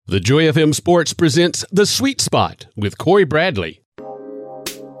The Joy FM Sports presents The Sweet Spot with Cory Bradley.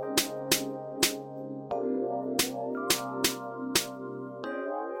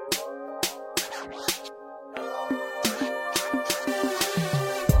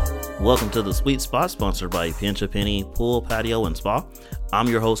 Welcome to The Sweet Spot, sponsored by Pinch a Penny Pool, Patio, and Spa. I'm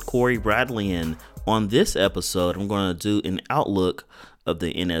your host, Cory Bradley, and on this episode, I'm going to do an outlook of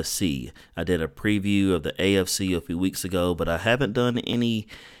the NFC. I did a preview of the AFC a few weeks ago, but I haven't done any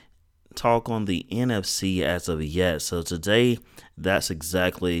talk on the NFC as of yet. So today, that's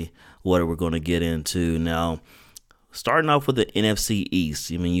exactly what we're going to get into. Now, starting off with the NFC East,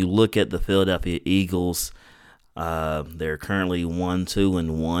 you look at the Philadelphia Eagles. They're currently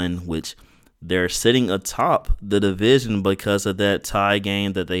 1-2-1, which they're sitting atop the division because of that tie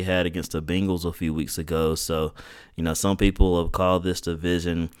game that they had against the Bengals a few weeks ago. So, some people have called this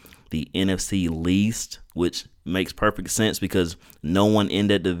division the NFC least, which makes perfect sense because no one in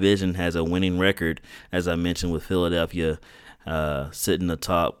that division has a winning record, as I mentioned, with Philadelphia sitting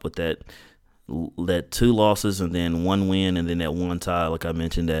atop with that 2 losses and then 1 win and then that 1 tie, like I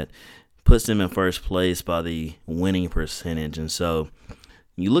mentioned, that puts them in first place by the winning percentage. And so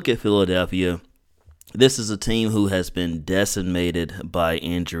you look at Philadelphia, this is a team who has been decimated by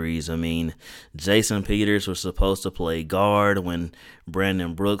injuries. Jason Peters was supposed to play guard when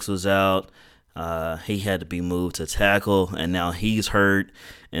Brandon Brooks was out. He had to be moved to tackle, and now he's hurt.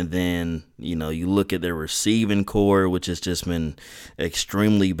 And then, you look at their receiving core, which has just been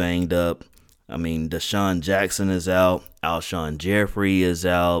extremely banged up. Deshaun Jackson is out. Alshon Jeffrey is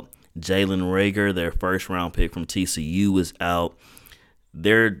out. Jalen Reagor, their first-round pick from TCU, is out.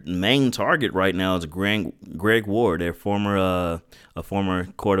 Their main target right now is Greg Ward, their former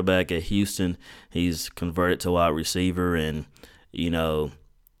quarterback at Houston. He's converted to wide receiver, and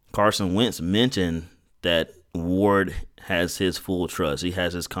Carson Wentz mentioned that Ward has his full trust. He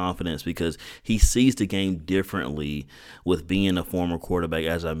has his confidence because he sees the game differently with being a former quarterback,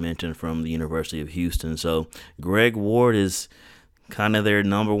 as I mentioned, from the University of Houston. So Greg Ward is kind of their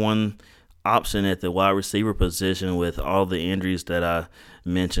number one option at the wide receiver position with all the injuries that I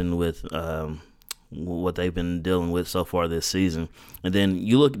mentioned with what they've been dealing with so far this season. And then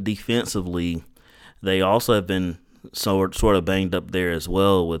you look defensively, they also have been sort of banged up there as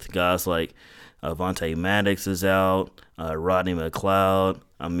well with guys like Vontae Maddox is out, Rodney McLeod.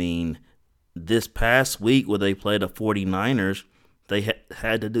 This past week where they played the 49ers, they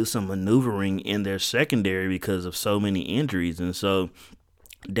had to do some maneuvering in their secondary because of so many injuries. And so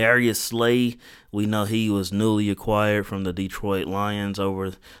Darius Slay, we know he was newly acquired from the Detroit Lions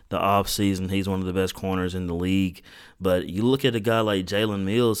over the offseason. He's one of the best corners in the league. But you look at a guy like Jalen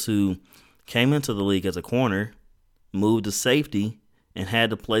Mills, who came into the league as a corner, moved to safety, and had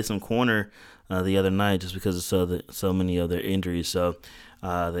to play some corner the other night just because of so many other injuries. So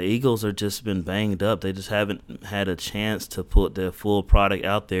the Eagles are just been banged up. They just haven't had a chance to put their full product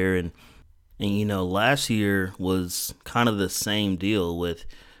out there. And last year was kind of the same deal with,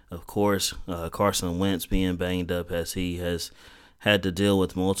 of course, Carson Wentz being banged up as he has had to deal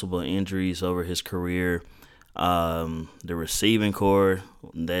with multiple injuries over his career. The receiving core,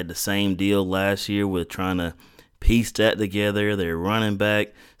 they had the same deal last year with trying to piece that together. Their running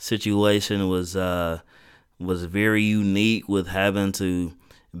back situation was very unique with having to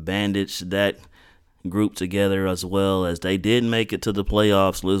bandage that group together, as well as they did make it to the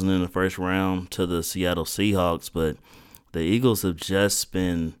playoffs, losing in the first round to the Seattle Seahawks. But the Eagles have just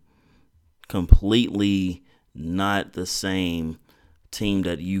been completely not the same team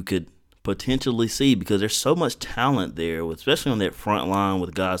that you could potentially see because there's so much talent there, especially on that front line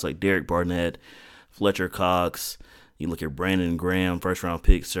with guys like Derek Barnett, Fletcher Cox. You look at Brandon Graham, first-round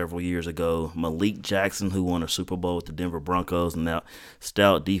pick several years ago. Malik Jackson, who won a Super Bowl with the Denver Broncos, and that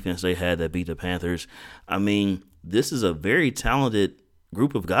stout defense they had that beat the Panthers. This is a very talented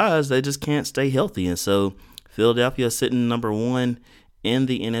group of guys that just can't stay healthy. And so Philadelphia is sitting number 1 in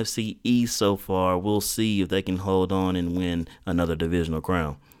the NFC East so far. We'll see if they can hold on and win another divisional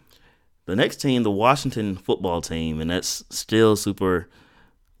crown. The next team, the Washington football team, and that's still super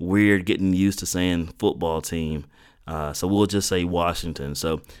weird getting used to saying football team. So we'll just say Washington.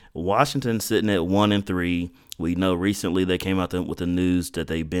 So Washington sitting at 1-3. We know recently they came out with the news that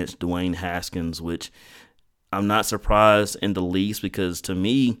they benched Dwayne Haskins, which I'm not surprised in the least because to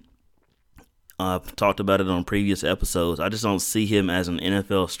me, I've talked about it on previous episodes, I just don't see him as an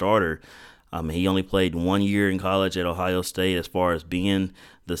NFL starter. He only played 1 year in college at Ohio State as far as being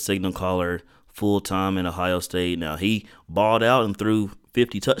the signal caller full-time in Ohio State. Now, he balled out and threw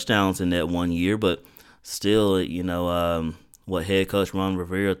 50 touchdowns in that 1 year, but still, what head coach Ron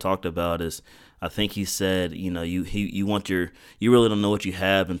Rivera talked about is I think he said, you really don't know what you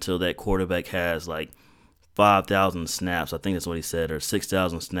have until that quarterback has like 5,000 snaps. I think that's what he said, or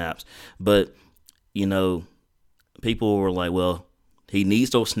 6,000 snaps. But, people were like, well, he needs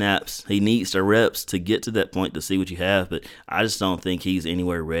those snaps. He needs the reps to get to that point to see what you have. But I just don't think he's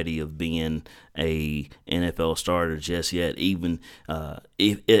anywhere ready of being a NFL starter just yet. Even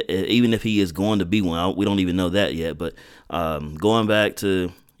if he is going to be one, we don't even know that yet. But going back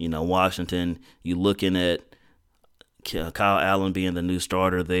to Washington, you looking at Kyle Allen being the new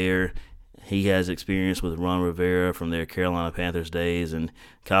starter there. He has experience with Ron Rivera from their Carolina Panthers days, and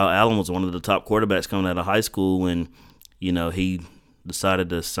Kyle Allen was one of the top quarterbacks coming out of high school when he decided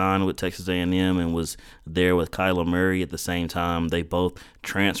to sign with Texas A&M and was there with Kyler Murray at the same time. They both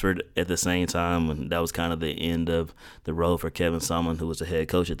transferred at the same time, and that was kind of the end of the road for Kevin Sumlin, who was the head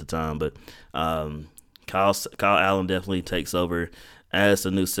coach at the time. But Kyle Allen definitely takes over as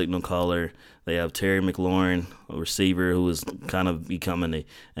the new signal caller. They have Terry McLaurin, a receiver who is kind of becoming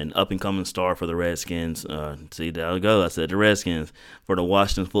an up-and-coming star for the Redskins. See, there we go. I said the Redskins. For the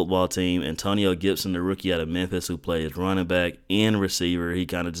Washington football team, Antonio Gibson, the rookie out of Memphis, who plays running back and receiver. He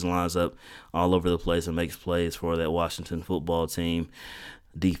kind of just lines up all over the place and makes plays for that Washington football team.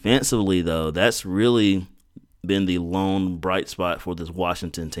 Defensively, though, that's really been the lone bright spot for this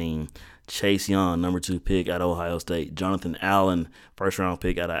Washington team. Chase Young, number 2 pick out of Ohio State. Jonathan Allen, first-round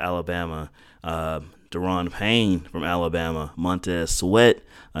pick out of Alabama. Deron Payne from Alabama. Montez Sweat,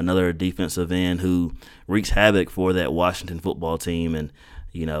 another defensive end who wreaks havoc for that Washington football team. And,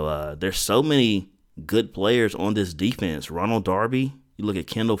 there's so many good players on this defense. Ronald Darby, you look at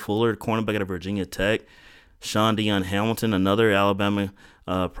Kendall Fuller, cornerback out of Virginia Tech. Sean Deion Hamilton, another Alabama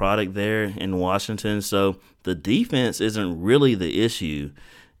product there in Washington. So the defense isn't really the issue.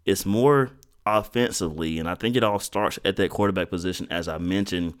 It's more offensively, and I think it all starts at that quarterback position, as I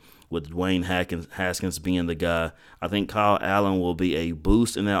mentioned, with Dwayne Haskins being the guy. I think Kyle Allen will be a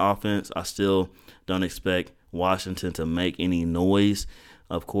boost in that offense. I still don't expect Washington to make any noise.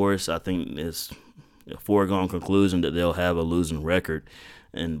 Of course, I think it's a foregone conclusion that they'll have a losing record.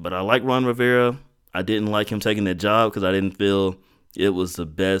 But I like Ron Rivera. I didn't like him taking that job because I didn't feel it was the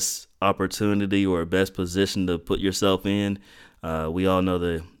best opportunity or best position to put yourself in. We all know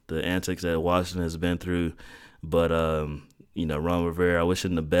the antics that Washington has been through. But, Ron Rivera, I wish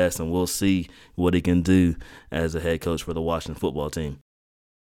him the best, and we'll see what he can do as a head coach for the Washington football team.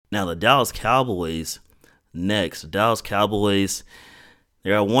 Now, the Dallas Cowboys next. The Dallas Cowboys,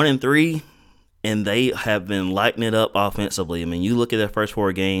 they're at 1-3, and they have been lighting it up offensively. I mean, you look at their first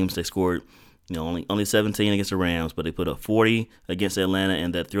 4 games, they scored only 17 against the Rams, but they put up 40 against Atlanta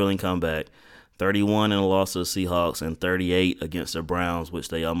in that thrilling comeback. 31 in a loss to the Seahawks, and 38 against the Browns, which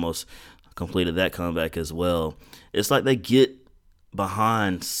they almost completed that comeback as well. It's like they get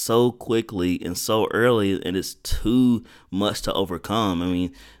behind so quickly and so early, and it's too much to overcome. I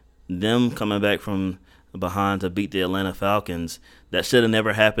mean, them coming back from behind to beat the Atlanta Falcons, that should have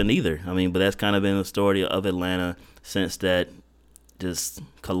never happened either. I mean, but that's kind of been the story of Atlanta since that just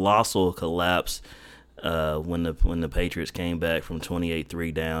colossal collapse when the Patriots came back from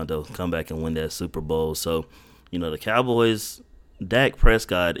 28-3 down to come back and win that Super Bowl. So, the Cowboys, Dak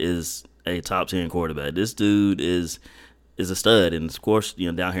Prescott is a top 10 quarterback. This dude is a stud. And, of course,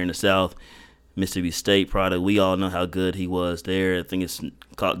 down here in the South, Mississippi State product, we all know how good he was there. I think it's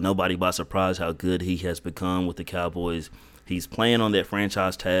caught nobody by surprise how good he has become with the Cowboys. He's playing on that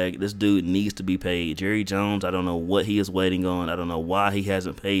franchise tag. This dude needs to be paid. Jerry Jones, I don't know what he is waiting on. I don't know why he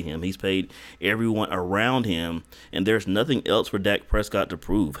hasn't paid him. He's paid everyone around him, and there's nothing else for Dak Prescott to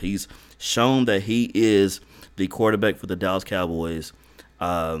prove. He's shown that he is the quarterback for the Dallas Cowboys.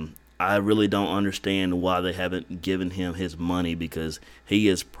 I really don't understand why they haven't given him his money, because he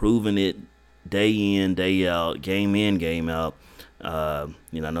has proven it day in, day out, game in, game out. I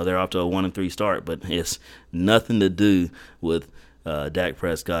know they're off to a 1-3 start, but it's nothing to do with Dak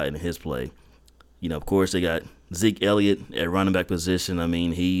Prescott and his play. Of course, they got Zeke Elliott at running back position. I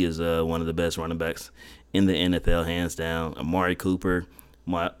mean, he is one of the best running backs in the NFL, hands down. Amari Cooper,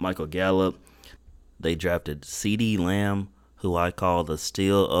 Michael Gallup. They drafted CeeDee Lamb, who I call the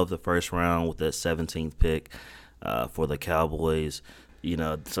steal of the first round with that 17th pick for the Cowboys.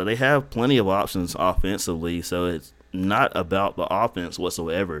 So they have plenty of options offensively, so it's not about the offense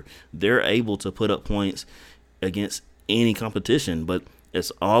whatsoever. They're able to put up points against any competition, but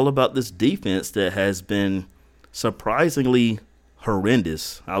it's all about this defense that has been surprisingly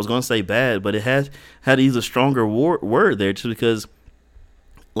horrendous. I was going to say bad, but it had to use a stronger word there, just because,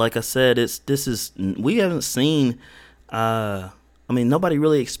 like I said, we haven't seen a I mean, nobody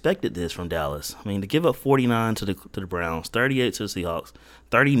really expected this from Dallas. I mean, to give up 49 to the Browns, 38 to the Seahawks,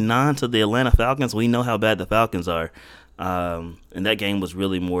 39 to the Atlanta Falcons. We know how bad the Falcons are. And that game was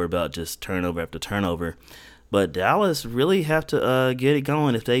really more about just turnover after turnover. But Dallas really have to get it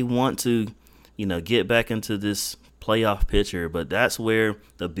going if they want to, get back into this playoff picture. But that's where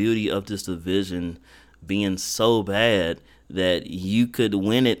the beauty of this division being so bad that you could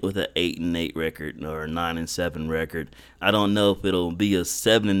win it with an 8-8 record or a 9-7 record. I don't know if it'll be a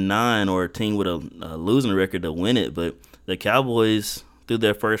 7-9 or a team with a losing record to win it, but the Cowboys, through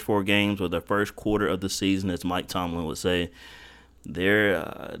their first 4 games or their first quarter of the season, as Mike Tomlin would say,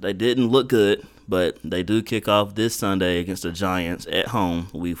 they didn't look good, but they do kick off this Sunday against the Giants at home.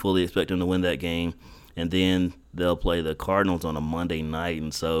 We fully expect them to win that game, and then they'll play the Cardinals on a Monday night.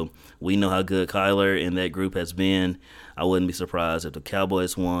 And so we know how good Kyler and that group has been. I wouldn't be surprised if the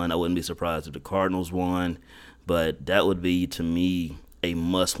Cowboys won. I wouldn't be surprised if the Cardinals won. But that would be, to me, a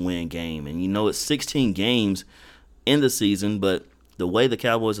must-win game. And it's 16 games in the season, but the way the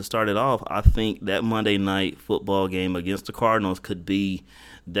Cowboys have started off, I think that Monday night football game against the Cardinals could be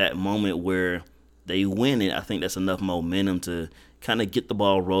that moment where they win it. I think that's enough momentum to kind of get the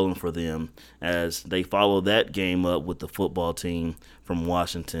ball rolling for them as they follow that game up with the football team from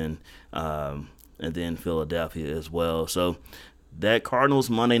Washington and then Philadelphia as well. So that Cardinals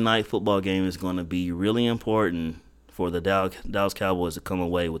Monday night football game is going to be really important for the Dallas Cowboys to come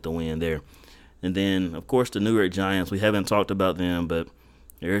away with the win there. And then, of course, the New York Giants. We haven't talked about them, but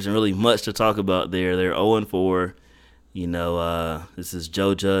there isn't really much to talk about there. They're 0-4. This is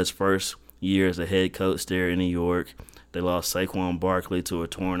Joe Judge's first year as a head coach there in New York. They lost Saquon Barkley to a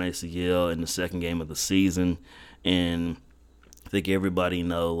torn ACL in the second game of the season. And I think everybody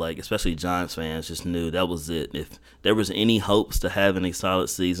especially Giants fans, just knew that was it. If there was any hopes to having a solid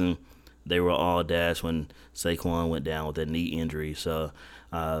season, they were all dashed when Saquon went down with that knee injury. So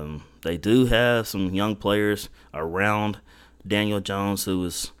they do have some young players around Daniel Jones, who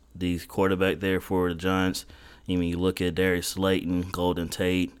was the quarterback there for the Giants. You look at Darius Slayton, Golden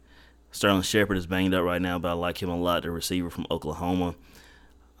Tate. Sterling Shepard is banged up right now, but I like him a lot, the receiver from Oklahoma.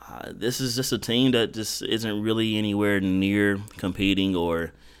 This is just a team that just isn't really anywhere near competing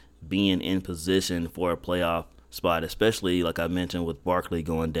or being in position for a playoff spot, especially, like I mentioned, with Barkley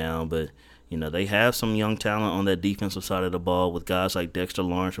going down. But, they have some young talent on that defensive side of the ball with guys like Dexter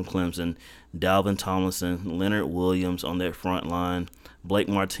Lawrence from Clemson, Dalvin Tomlinson, Leonard Williams on that front line, Blake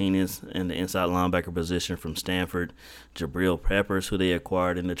Martinez in the inside linebacker position from Stanford, Jabril Peppers, who they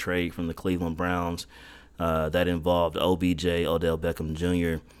acquired in the trade from the Cleveland Browns. That involved OBJ, Odell Beckham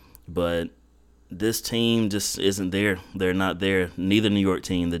Jr. But this team just isn't there. They're not there. Neither New York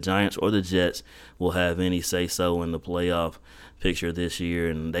team, the Giants or the Jets, will have any say-so in the playoff picture this year.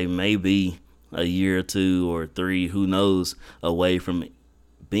 And they may be a year or 2 or 3, who knows, away from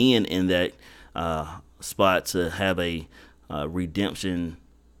being in that spot to have a redemption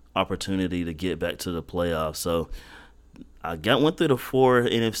opportunity to get back to the playoffs. So I went through the 4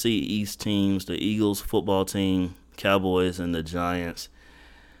 NFC East teams: the Eagles football team, Cowboys, and the Giants.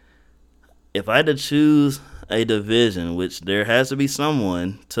 If I had to choose a division, which there has to be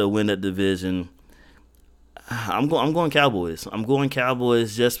someone to win that division, I'm going Cowboys. I'm going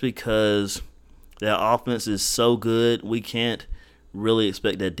Cowboys just because their offense is so good. We can't really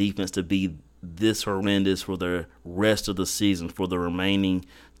expect that defense to be this horrendous for the rest of the season, for the remaining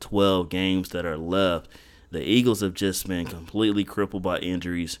 12 games that are left. The Eagles have just been completely crippled by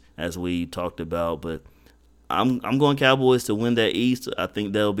injuries, as we talked about, but I'm going Cowboys to win that East. I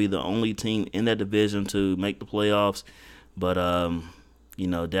think they'll be the only team in that division to make the playoffs. But,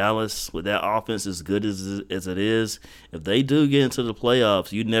 Dallas, with that offense as good as it is, if they do get into the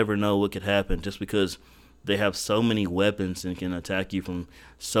playoffs, you never know what could happen just because they have so many weapons and can attack you from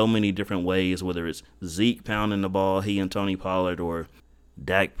so many different ways, whether it's Zeke pounding the ball, he and Tony Pollard, or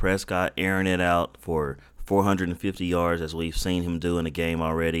Dak Prescott airing it out for 450 yards, as we've seen him do in the game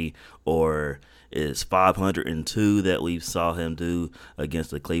already, or is 502 that we saw him do against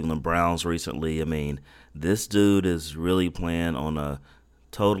the Cleveland Browns recently. I mean, this dude is really playing on a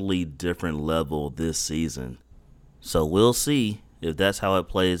totally different level this season. So we'll see if that's how it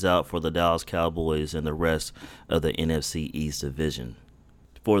plays out for the Dallas Cowboys and the rest of the NFC East division.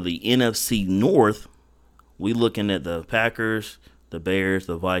 For the NFC North, we looking at the Packers, the Bears,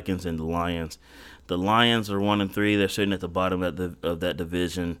 the Vikings, and the Lions. The Lions are 1-3. They're sitting at the bottom of that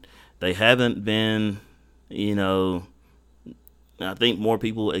division. They haven't been, I think more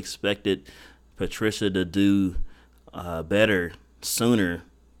people expected Patricia to do better sooner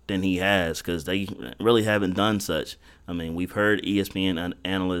than he has, because they really haven't done such. I mean, we've heard ESPN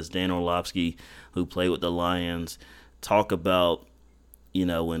analyst Dan Orlovsky, who played with the Lions, talk about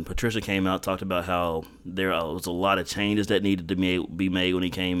when Patricia came out, talked about how there was a lot of changes that needed to be made when he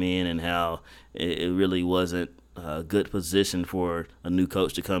came in, and how it really wasn't a good position for a new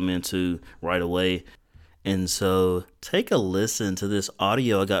coach to come into right away. And so take a listen to this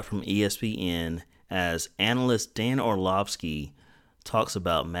audio I got from ESPN as analyst Dan Orlovsky talks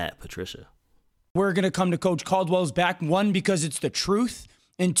about Matt Patricia. We're going to come to Coach Caldwell's back, one, because it's the truth,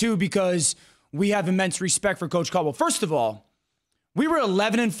 and two, because we have immense respect for Coach Caldwell. First of all, we were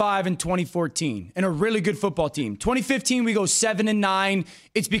 11-5 in 2014 and a really good football team. 2015, we go 7-9.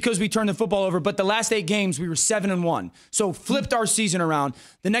 It's because we turned the football over. But the last 8 games, we were 7-1. So flipped our season around.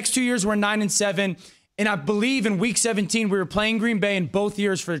 The next 2 years, we're 9-7. And I believe in week 17, we were playing Green Bay in both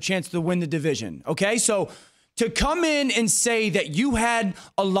years for a chance to win the division. Okay, so to come in and say that you had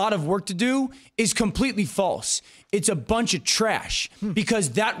a lot of work to do is completely false. It's a bunch of trash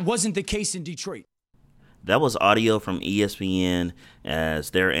because that wasn't the case in Detroit. That was audio from ESPN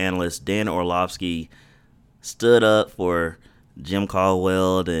as their analyst Dan Orlovsky stood up for Jim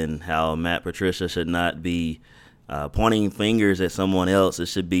Caldwell and how Matt Patricia should not be pointing fingers at someone else. It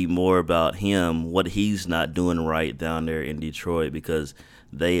should be more about him, what he's not doing right down there in Detroit, because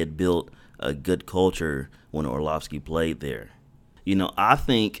they had built a good culture when Orlovsky played there. I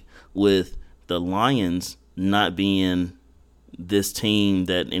think with the Lions not being this team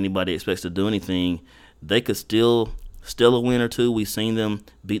that anybody expects to do anything, they could still a win or two. We've seen them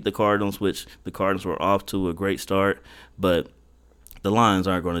beat the Cardinals, which the Cardinals were off to a great start, but the Lions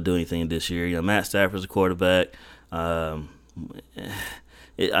aren't going to do anything this year. Matt Stafford's a quarterback. I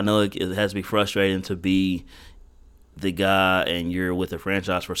know it has to be frustrating to be the guy and you're with the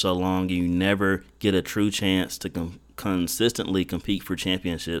franchise for so long, you never get a true chance to consistently compete for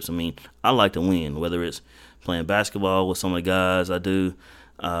championships. I like to win, whether it's playing basketball with some of the guys I do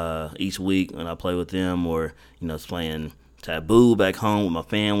each week when I play with them, or it's playing taboo back home with my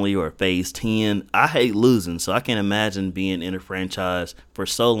family, or phase 10. I hate losing, so I can't imagine being in a franchise for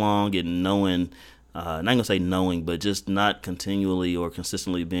so long and knowing, not gonna say knowing, but just not continually or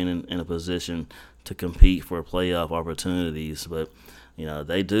consistently being in a position to compete for playoff opportunities. But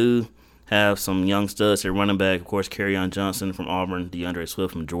they do have some young studs here, running back, of course, Kerryon Johnson from Auburn, DeAndre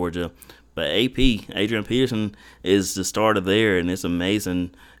Swift from Georgia. But Adrian Peterson, is the starter there, and it's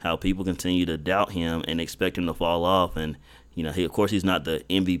amazing how people continue to doubt him and expect him to fall off. And, he's not the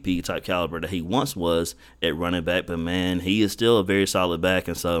MVP type caliber that he once was at running back, but, man, he is still a very solid back,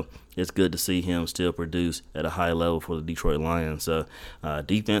 and so it's good to see him still produce at a high level for the Detroit Lions. So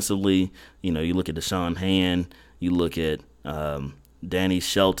defensively, you look at Deshaun Hand, you look at Danny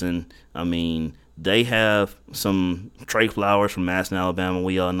Shelton. They have some Trey Flowers from Madison, Alabama.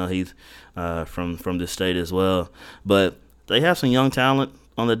 We all know he's from this state as well. But they have some young talent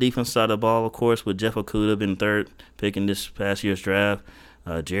on the defense side of the ball, of course, with Jeff Okudah being third pick in this past year's draft.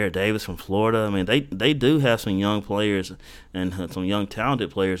 Jared Davis from Florida. They do have some young players and some young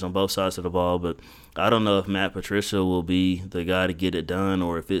talented players on both sides of the ball. But I don't know if Matt Patricia will be the guy to get it done,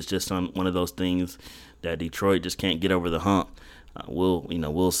 or if it's just one of those things that Detroit just can't get over the hump.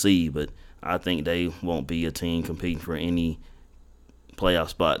 We'll see. But I think they won't be a team competing for any playoff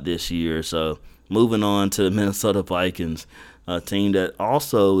spot this year. So moving on to the Minnesota Vikings, a team that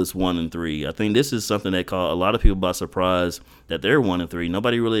also is 1-3. I think this is something that caught a lot of people by surprise, that they're 1-3.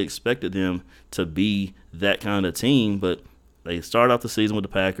 Nobody really expected them to be that kind of team, but they start off the season with the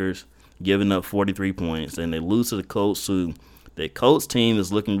Packers, giving up 43 points, and they lose to the Colts, who the Colts team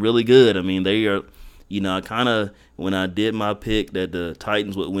is looking really good. They are. When I did my pick that the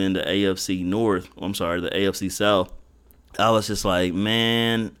Titans would win the the AFC South, I was just like,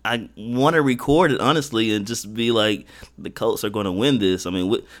 man, I want to record it, honestly, and just be like, the Colts are going to win this.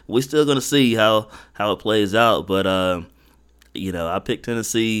 We're still going to see how it plays out. But, I picked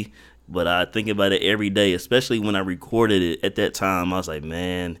Tennessee, but I think about it every day, especially when I recorded it at that time. I was like,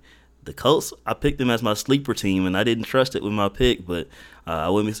 man, the Colts, I picked them as my sleeper team, and I didn't trust it with my pick, but I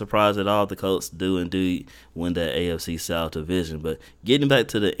wouldn't be surprised at all if the Colts do indeed win that AFC South division. But getting back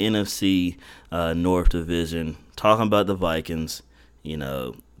to the NFC North division, talking about the Vikings, they're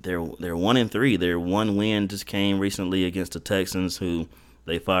 1-3. Their one win just came recently against the Texans, who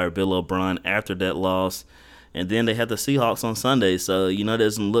they fired Bill O'Brien after that loss. And then they had the Seahawks on Sunday, so it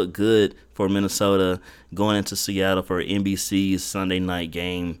doesn't look good for Minnesota going into Seattle for NBC's Sunday night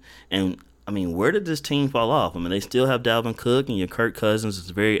game. And, where did this team fall off? They still have Dalvin Cook, and your Kirk Cousins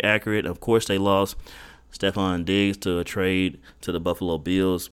is very accurate. Of course, they lost Stephon Diggs to a trade to the Buffalo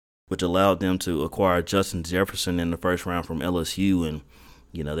Bills, which allowed them to acquire Justin Jefferson in the first round from LSU. And,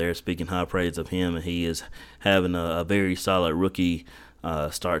 they're speaking high praise of him, and he is having a very solid rookie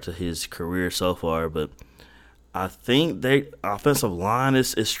start to his career so far. But I think their offensive line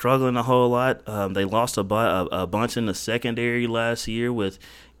is struggling a whole lot. They lost a bunch in the secondary last year with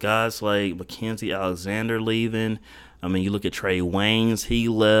guys like Mackenzie Alexander leaving. I mean, you look at Trey Waynes, he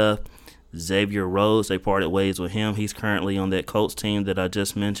left. Xavier Rhodes, they parted ways with him. He's currently on that Colts team that I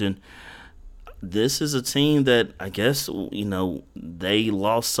just mentioned. This is a team that I guess, they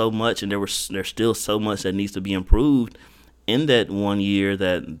lost so much, and there's still so much that needs to be improved in that 1 year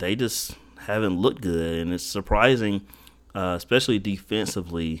that they just haven't looked good. And it's surprising, especially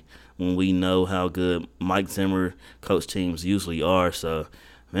defensively, when we know how good Mike Zimmer coach teams usually are. So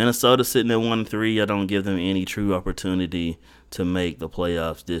Minnesota sitting at 1-3. I don't give them any true opportunity to make the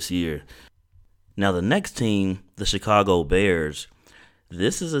playoffs this year. Now the next team, the Chicago Bears.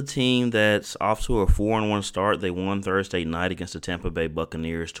 This is a team that's off to a 4-1 start. They won Thursday night against the Tampa Bay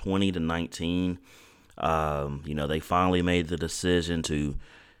Buccaneers 20-19. They finally made the decision to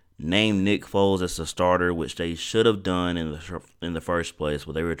name Nick Foles as the starter, which they should have done in the first place,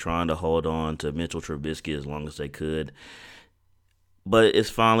 but they were trying to hold on to Mitchell Trubisky as long as they could. But it's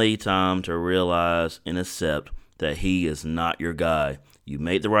finally time to realize and accept that he is not your guy. You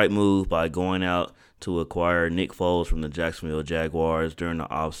made the right move by going out to acquire Nick Foles from the Jacksonville Jaguars during the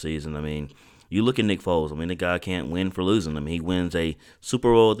offseason. I mean, you look at Nick Foles. I mean, the guy can't win for losing. I mean, he wins a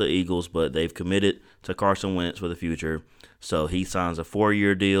Super Bowl with the Eagles, but they've committed to Carson Wentz for the future. So he signs a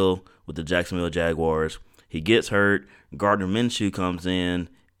 4-year deal with the Jacksonville Jaguars. He gets hurt. Gardner Minshew comes in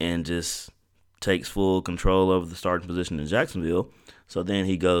and just takes full control over the starting position in Jacksonville. So then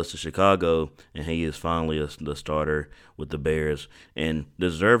he goes to Chicago, and he is finally the starter with the Bears, and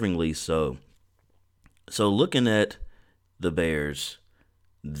deservingly so. So looking at the Bears,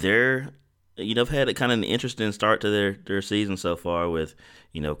 they've had a kind of an interesting start to their season so far with,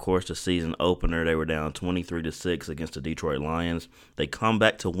 of course, the season opener. They were down 23-6 against the Detroit Lions. They come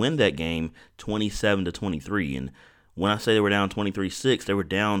back to win that game 27-23. And when I say they were down 23-6, they were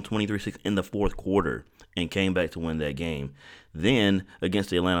down 23-6 in the fourth quarter and came back to win that game. Then against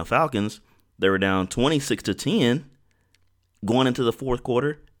the Atlanta Falcons, they were down 26-10 going into the fourth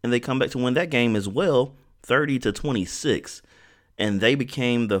quarter, and they come back to win that game as well, 30-26. And they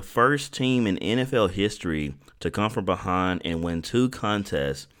became the first team in NFL history to come from behind and win 2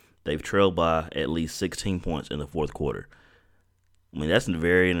 contests they've trailed by at least 16 points in the fourth quarter. I mean, that's a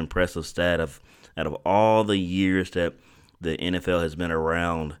very impressive stat out of all the years that the NFL has been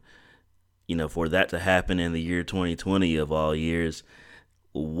around, for that to happen in the year 2020 of all years.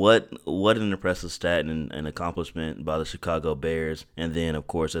 What an impressive stat and accomplishment by the Chicago Bears. And then, of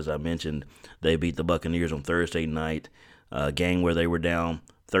course, as I mentioned, they beat the Buccaneers on Thursday night, a game where they were down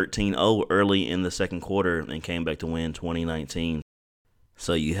 13-0 early in the second quarter and came back to win 2019.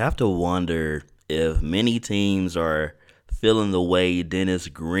 So you have to wonder if many teams are feeling the way Dennis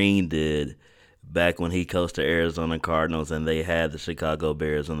Green did back when he coached the Arizona Cardinals and they had the Chicago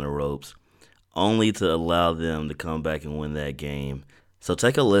Bears on the ropes, only to allow them to come back and win that game. So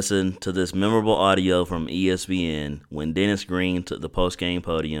take a listen to this memorable audio from ESPN when Dennis Green took the post-game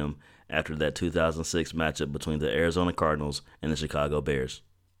podium after that 2006 matchup between the Arizona Cardinals and the Chicago Bears.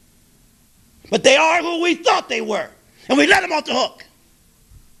 But they are who we thought they were, and we let them off the hook.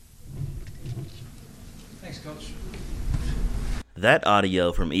 Thanks, Coach. That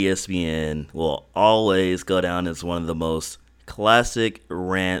audio from ESPN will always go down as one of the most classic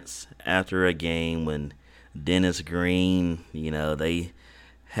rants after a game when Dennis Green, they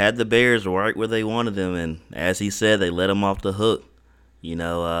had the Bears right where they wanted them, and as he said, they let them off the hook.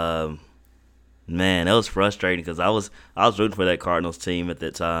 Man, that was frustrating because I was rooting for that Cardinals team at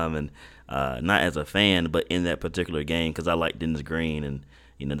that time, and not as a fan, but in that particular game because I like Dennis Green, and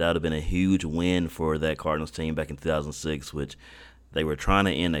that would have been a huge win for that Cardinals team back in 2006, which they were trying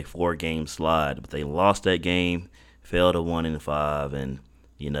to end a 4-game slide, but they lost that game, fell to 1-5, and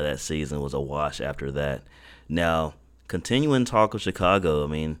that season was a wash after that. Now, continuing talk of Chicago, I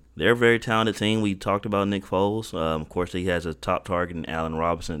mean, they're a very talented team. We talked about Nick Foles. Of course, he has a top target in Allen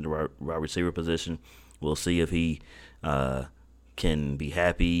Robinson at the wide receiver position. We'll see if he can be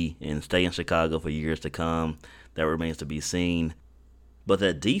happy and stay in Chicago for years to come. That remains to be seen. But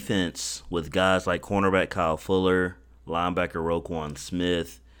that defense with guys like cornerback Kyle Fuller, linebacker Roquan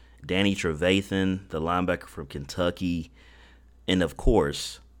Smith, Danny Trevathan, the linebacker from Kentucky, and of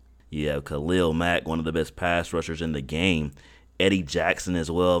course, you have Khalil Mack, one of the best pass rushers in the game. Eddie Jackson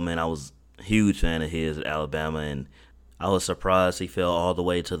as well, man. I was a huge fan of his at Alabama, and I was surprised he fell all the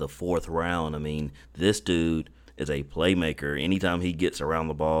way to the 4th round. I mean, this dude is a playmaker. Anytime he gets around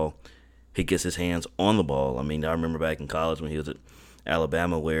the ball, he gets his hands on the ball. I mean, I remember back in college when he was at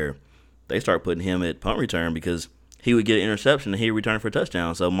Alabama where they started putting him at punt return because he would get an interception and he'd return for a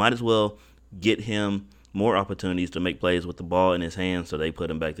touchdown. So might as well get him more opportunities to make plays with the ball in his hands, so they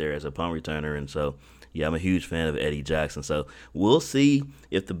put him back there as a punt returner. And so, yeah, I'm a huge fan of Eddie Jackson. So we'll see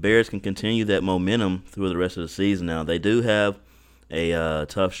if the Bears can continue that momentum through the rest of the season. Now, they do have a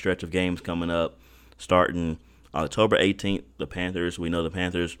tough stretch of games coming up starting October 18th. The Panthers, we know the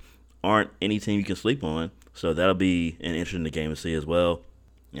Panthers aren't any team you can sleep on, so that'll be an interesting game to see as well.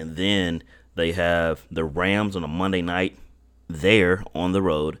 And then they have the Rams on a Monday night there on the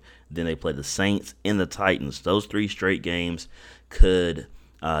road. Then they play the Saints and the Titans. Those 3 straight games could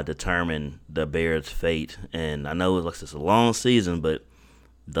determine the Bears' fate. And I know it's a long season, but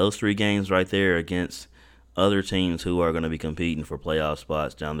those 3 games right there against other teams who are going to be competing for playoff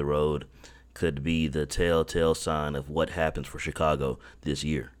spots down the road could be the telltale sign of what happens for Chicago this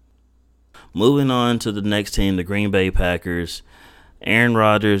year. Moving on to the next team, the Green Bay Packers. Aaron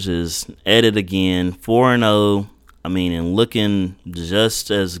Rodgers is at it again, 4-0. And looking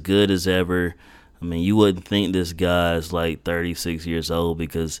just as good as ever. You wouldn't think this guy is like 36 years old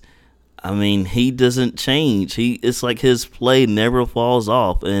because, he doesn't change. It's like his play never falls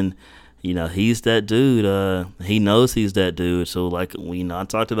off. And, he's that dude. He knows he's that dude. So, I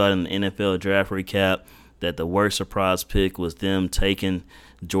talked about in the NFL draft recap that the worst surprise pick was them taking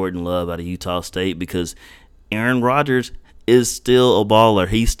Jordan Love out of Utah State because Aaron Rodgers is still a baller.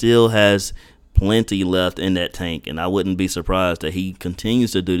 He still has plenty left in that tank, and I wouldn't be surprised that he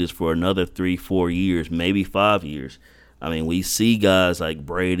continues to do this for another 3-4 years, maybe 5 years. We see guys like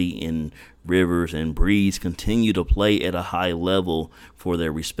Brady and Rivers and Breeze continue to play at a high level for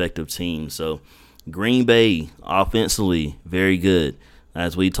their respective teams. So Green Bay, offensively, very good.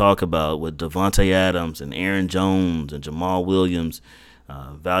 As we talk about with Devontae Adams and Aaron Jones and Jamal Williams,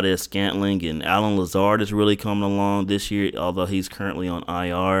 Valdez-Scantling and Alan Lazard is really coming along this year, although he's currently on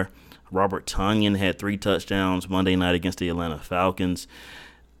IR. Robert Tonyan had 3 touchdowns Monday night against the Atlanta Falcons.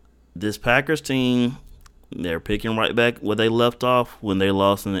 This Packers team, they're picking right back where they left off when they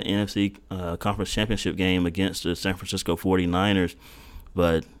lost in the NFC Conference Championship game against the San Francisco 49ers.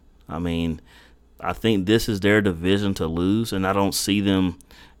 But, I think this is their division to lose, and I don't see them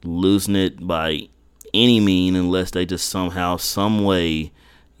losing it by any mean unless they just somehow, some way,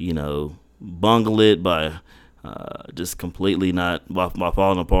 bungle it by just completely not by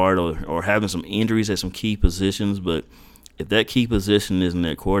falling apart or having some injuries at some key positions. But if that key position isn't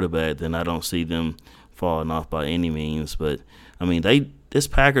at quarterback, then I don't see them falling off by any means. But this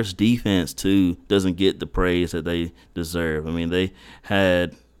Packers defense too doesn't get the praise that they deserve. They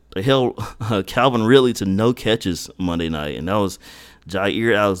held Calvin Ridley to no catches Monday night, and that was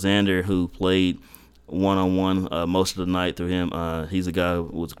Jair Alexander who played one-on-one most of the night through him. He's a guy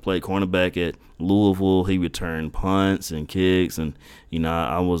who played cornerback at Louisville. He returned punts and kicks, and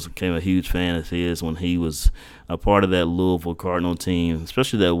I became a huge fan of his when he was a part of that Louisville Cardinal team,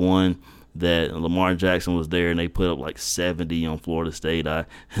 especially that one that Lamar Jackson was there and they put up like 70 on Florida State. I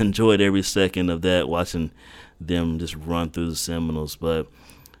enjoyed every second of that, watching them just run through the Seminoles. But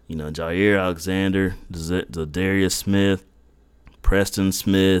Jair Alexander, Zadarius Smith, Preston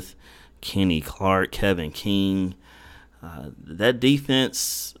Smith, Kenny Clark, Kevin King. That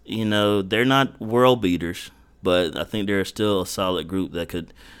defense, they're not world beaters, but I think they're still a solid group that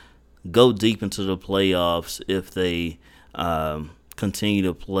could go deep into the playoffs if they continue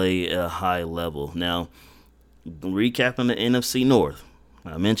to play at a high level. Now, recapping the NFC North,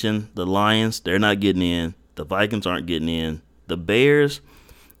 I mentioned the Lions, they're not getting in. The Vikings aren't getting in. The Bears,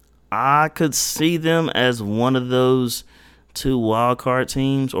 I could see them as one of those 2 wildcard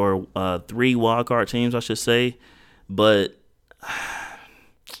teams or 3 wildcard teams, I should say. But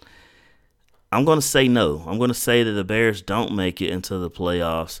I'm going to say no. I'm going to say that the Bears don't make it into the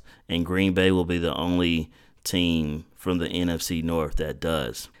playoffs, and Green Bay will be the only team from the NFC North that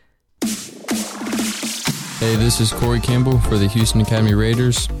does. Hey, this is Cory Campbell for the Houston Academy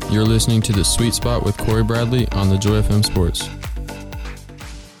Raiders. You're listening to The Sweet Spot with Cory Bradley on the Joy FM Sports.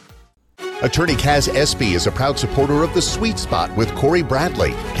 Attorney Kaz Espy is a proud supporter of The Sweet Spot with Cory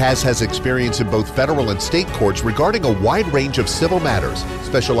Bradley. Kaz has experience in both federal and state courts regarding a wide range of civil matters.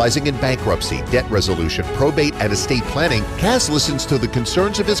 Specializing in bankruptcy, debt resolution, probate, and estate planning, Kaz listens to the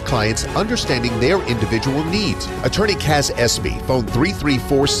concerns of his clients, understanding their individual needs. Attorney Kaz Espy, phone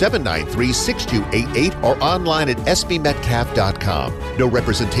 334-793-6288 or online at espymetcalf.com. No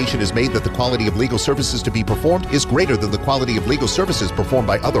representation is made that the quality of legal services to be performed is greater than the quality of legal services performed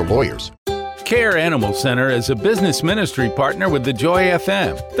by other lawyers. Care Animal Center is a business ministry partner with the Joy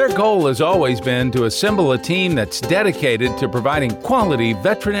FM. Their goal has always been to assemble a team that's dedicated to providing quality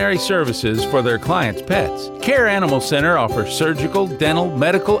veterinary services for their clients' pets. Care Animal Center offers surgical, dental,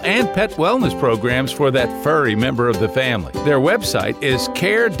 medical, and pet wellness programs for that furry member of the family. Their website is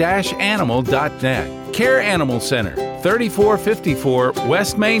care-animal.net. Care Animal Center, 3454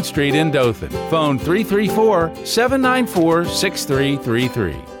 West Main Street in Dothan. Phone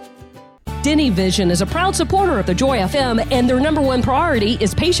 334-794-6333. Denny Vision is a proud supporter of the Joy FM, and their number one priority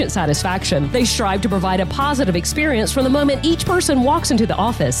is patient satisfaction. They strive to provide a positive experience from the moment each person walks into the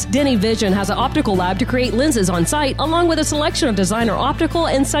office. Denny Vision has an optical lab to create lenses on site, along with a selection of designer optical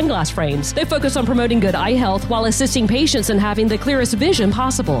and sunglass frames. They focus on promoting good eye health while assisting patients in having the clearest vision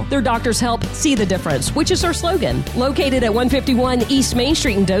possible. Their doctors help see the difference, which is their slogan. Located at 151 East Main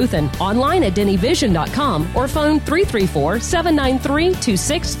Street in Dothan, online at dennyvision.com or phone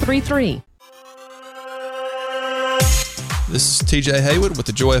 334-793-2633. This is TJ Haywood with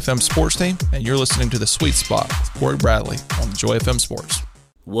the Joy FM Sports Team, and you're listening to The Sweet Spot with Cory Bradley on the Joy FM Sports.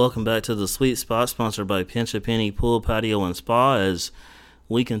 Welcome back to The Sweet Spot, sponsored by Pinch a Penny Pool, Patio, and Spa, as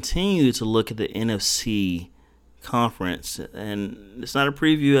we continue to look at the NFC Conference. And it's not a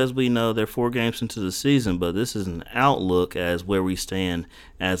preview, as we know. They're 4 games into the season, but this is an outlook as where we stand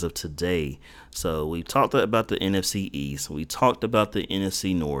as of today. So we talked about the NFC East. We talked about the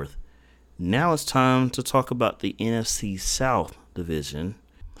NFC North. Now it's time to talk about the NFC South division.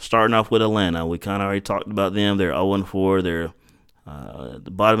 Starting off with Atlanta. We kind of already talked about them. They're 0-4. They're at the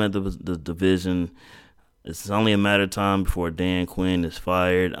bottom of the division. It's only a matter of time before Dan Quinn is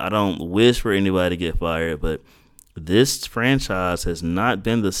fired. I don't wish for anybody to get fired, but this franchise has not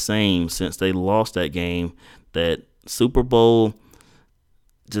been the same since they lost that game. That Super Bowl,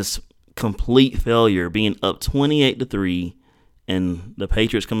 just complete failure, being up 28-3. And the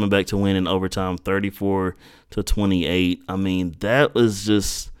Patriots coming back to win in overtime 34-28. I mean, that was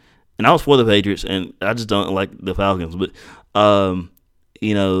just – and I was for the Patriots, and I just don't like the Falcons. But,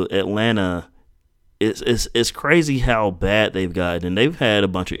 Atlanta, it's crazy how bad they've gotten. And they've had a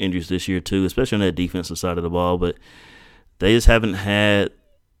bunch of injuries this year too, especially on that defensive side of the ball. But they just haven't had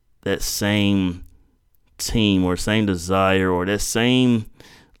that same team or same desire or that same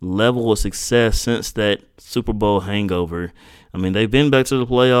level of success since that Super Bowl hangover. I mean, they've been back to the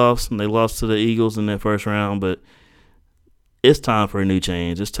playoffs, and they lost to the Eagles in that first round, but it's time for a new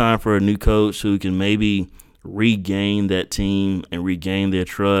change. It's time for a new coach who can maybe regain that team and regain their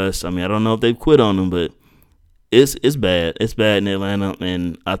trust. I mean, I don't know if they've quit on them, but it's bad. It's bad in Atlanta,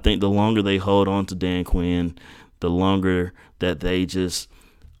 and I think the longer they hold on to Dan Quinn, the longer that they just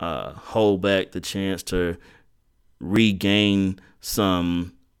hold back the chance to regain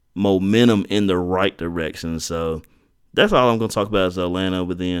some momentum in the right direction. So that's all I'm going to talk about is Atlanta,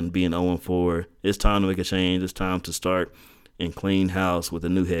 but then being 0-4. It's time to make a change. It's time to start and clean house with a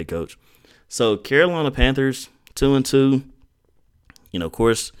new head coach. So Carolina Panthers, 2-2. Of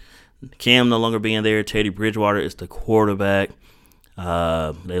course, Cam no longer being there. Teddy Bridgewater is the quarterback.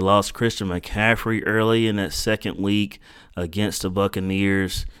 They lost Christian McCaffrey early in that second week against the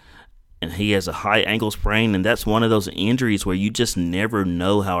Buccaneers, and he has a high ankle sprain, and that's one of those injuries where you just never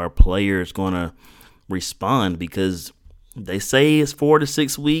know how a player is going to respond because they say it's 4 to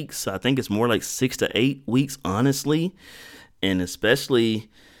 6 weeks. I think it's more like 6 to 8 weeks, honestly. And especially,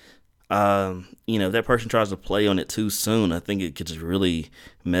 if that person tries to play on it too soon, I think it could just really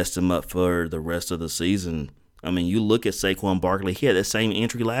mess them up for the rest of the season. I mean, you look at Saquon Barkley. He had that same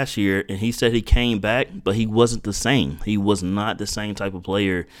injury last year, and he said he came back, but he wasn't the same. He was not the same type of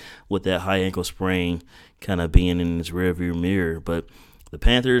player with that high ankle sprain kind of being in his rearview mirror. But the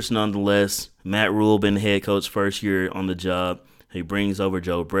Panthers, nonetheless, Matt Rule been the head coach first year on the job. He brings over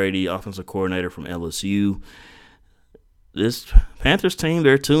Joe Brady, offensive coordinator from LSU. This Panthers team,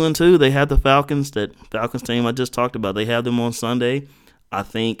 they're 2-2. They have the Falcons, that Falcons team I just talked about. They have them on Sunday. I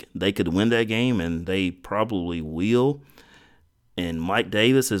think they could win that game, and they probably will. And Mike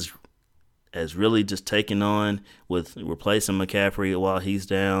Davis has really just taken on with replacing McCaffrey while he's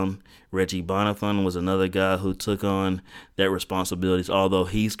down. Reggie Bonifant was another guy who took on that responsibilities, although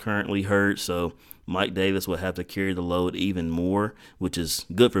he's currently hurt. So Mike Davis will have to carry the load even more, which is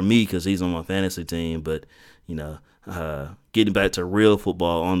good for me because he's on my fantasy team. But, getting back to real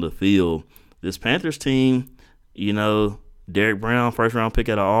football on the field, this Panthers team, Derek Brown, first-round pick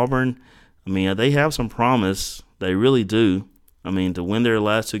out of Auburn, I mean, they have some promise. They really do. I mean, to win their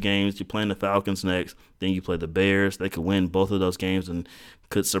last 2 games, you're playing the Falcons next, then you play the Bears. They could win both of those games and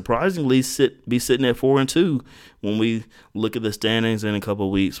could surprisingly be sitting at 4-2 when we look at the standings in a couple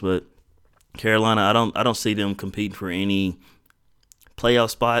of weeks. But Carolina, I don't see them competing for any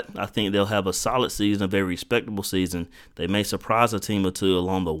playoff spot. I think they'll have a solid season, a very respectable season. They may surprise a team or two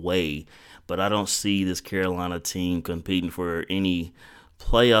along the way, but I don't see this Carolina team competing for any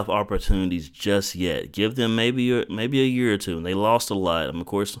playoff opportunities just yet. Give them maybe a year or two. And they lost a lot. Of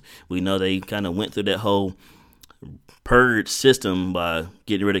course, we know they kind of went through that whole purge system by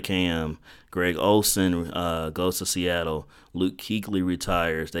getting rid of Cam. Greg Olsen goes to Seattle. Luke Kuechly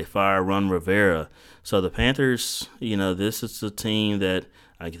retires. They fire Ron Rivera. So the Panthers, this is a team that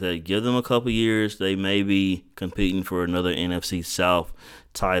I said, give them a couple years. They may be competing for another NFC South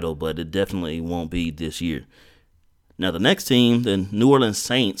title, but it definitely won't be this year. Now the next team, the New Orleans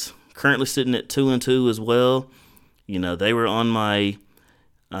Saints, currently sitting at 2-2 as well. They were on my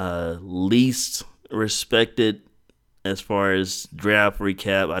least respected as far as draft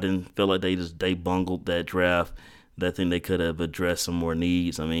recap. I didn't feel like they bungled that draft. I think they could have addressed some more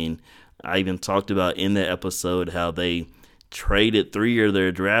needs. I mean, I even talked about in that episode how they traded 3 of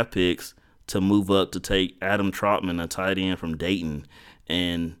their draft picks to move up to take Adam Trautman, a tight end from Dayton.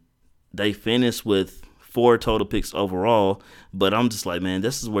 And they finished with 4 total picks overall. But I'm just like, man,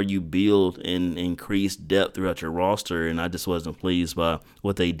 this is where you build and increase depth throughout your roster. And I just wasn't pleased by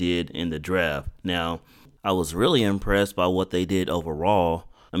what they did in the draft. Now, I was really impressed by what they did overall.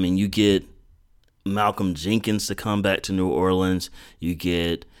 I mean, you get Malcolm Jenkins to come back to New Orleans. You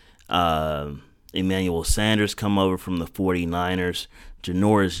get Emmanuel Sanders come over from the 49ers.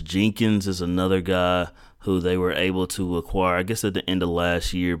 Janoris Jenkins is another guy who they were able to acquire, I guess, at the end of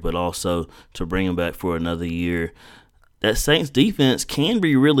last year, but also to bring him back for another year. That Saints defense can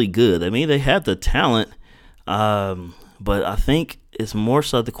be really good. I mean, they have the talent, but I think it's more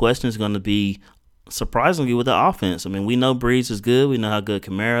so the question is going to be, surprisingly, with the offense. I mean, we know Breeze is good. We know how good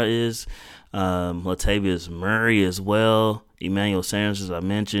Kamara is. Latavius Murray as well. Emmanuel Sanders, as I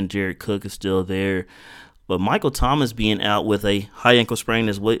mentioned. Jared Cook is still there. But Michael Thomas being out with a high ankle sprain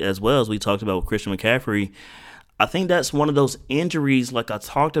as well as we talked about with Christian McCaffrey, I think that's one of those injuries, like I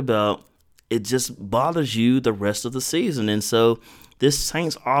talked about, it just bothers you the rest of the season. And so this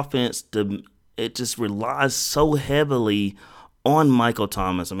Saints offense, it just relies so heavily on Michael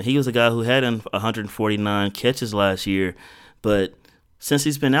Thomas. I mean, he was a guy who had 149 catches last year, but since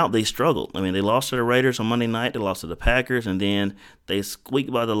he's been out, they struggled. I mean, they lost to the Raiders on Monday night, they lost to the Packers, and then they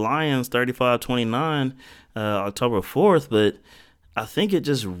squeaked by the Lions 35-29 October 4th. But I think it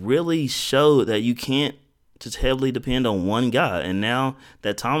just really showed that you can't just heavily depend on one guy. And now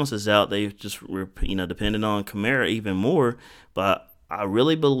that Thomas is out, they just depended on Kamara even more. But I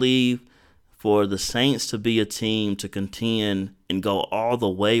really believe for the Saints to be a team to contend and go all the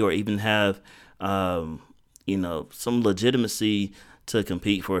way, or even have some legitimacy to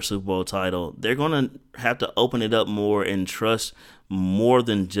compete for a Super Bowl title, they're going to have to open it up more and trust more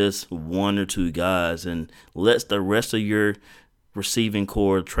than just 1 or 2 guys, and let the rest of your receiving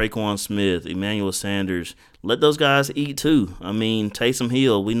core, Traquan Smith, Emmanuel Sanders, let those guys eat too. I mean, Taysom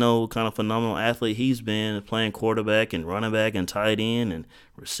Hill, we know what kind of phenomenal athlete he's been, playing quarterback and running back and tight end and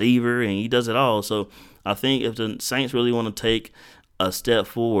receiver, and he does it all. So I think if the Saints really want to take a step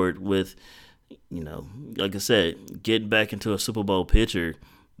forward with, like I said, getting back into a Super Bowl picture,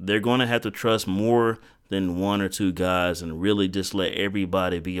 they're going to have to trust more than 1 or 2 guys and really just let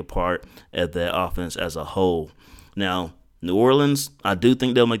everybody be a part of that offense as a whole. Now, New Orleans, I do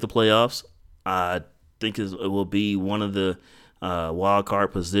think they'll make the playoffs. I think it will be one of the wild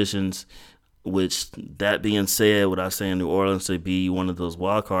card positions, which, that being said, what I say in New Orleans to be one of those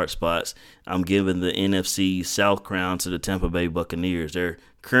wild card spots, I'm giving the NFC South crown to the Tampa Bay Buccaneers. They're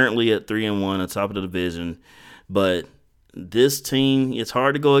currently at 3-1 at the top of the division, but this team, it's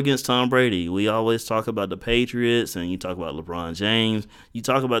hard to go against Tom Brady. We always talk about the Patriots, and you talk about LeBron James. You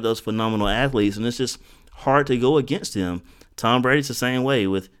talk about those phenomenal athletes, and it's just hard to go against him. Tom Brady's the same way,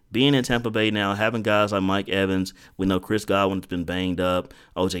 with being in Tampa Bay now, having guys like Mike Evans. We know Chris Godwin's been banged up.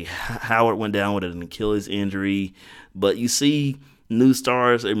 O.J. Howard went down with an Achilles injury. But you see new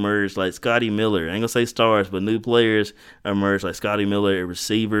stars emerge like Scotty Miller. I ain't going to say stars, but new players emerge like Scotty Miller, a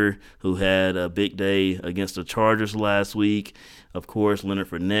receiver who had a big day against the Chargers last week. Of course, Leonard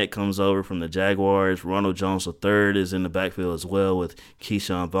Fournette comes over from the Jaguars. Ronald Jones III is in the backfield as well, with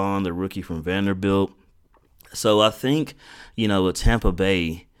Keyshawn Vaughn, the rookie from Vanderbilt. So I think, with Tampa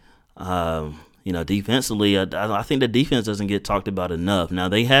Bay, defensively, I think the defense doesn't get talked about enough. Now,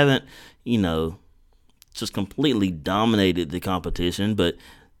 they haven't, just completely dominated the competition, but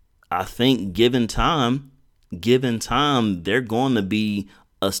I think given time, they're going to be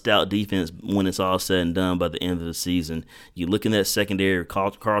a stout defense when it's all said and done by the end of the season. You look in that secondary,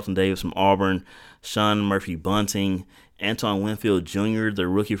 Carlton Davis from Auburn, Sean Murphy-Bunting, Antoine Winfield Jr., the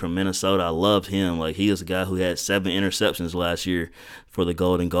rookie from Minnesota, I loved him. Like, he was a guy who had 7 interceptions last year for the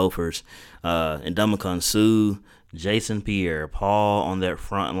Golden Gophers. And Ndamukong Suh, Jason Pierre-Paul on that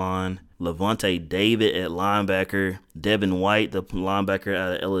front line, Levante David at linebacker, Devin White, the linebacker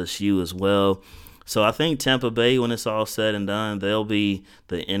out of LSU as well. So I think Tampa Bay, when it's all said and done, they'll be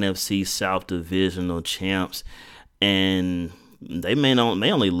the NFC South Divisional champs. And they may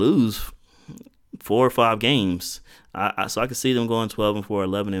only lose 4 or 5 games. So I can see them going 12-4,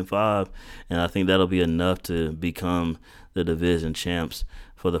 11-5, and I think that'll be enough to become the division champs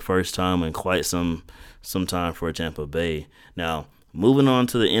for the first time in quite some time for Tampa Bay. Now, moving on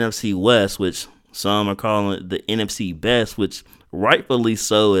to the NFC West, which some are calling it the NFC best, which rightfully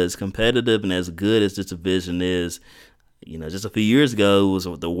so, as competitive and as good as this division is. You know, just a few years ago, it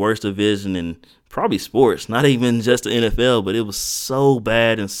was the worst division in probably sports, not even just the NFL, but it was so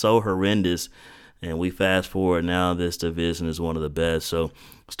bad and so horrendous. And we fast forward, now this division is one of the best. So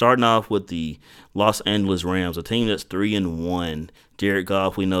starting off with the Los Angeles Rams, a team that's 3-1. Jared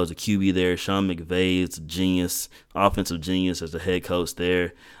Goff, we know, is a QB there. Sean McVay is a genius, offensive genius as the head coach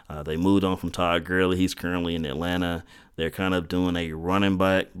there. They moved on from Todd Gurley. He's currently in Atlanta. They're kind of doing a running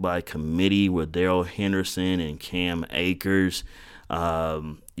back by committee with Darrell Henderson and Cam Akers.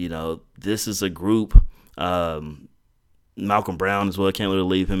 This is a group. Malcolm Brown as well. Can't really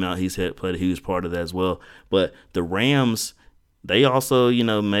leave him out. He's played a huge part of that as well. But the Rams, they also,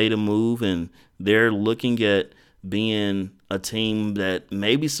 made a move, and they're looking at being a team that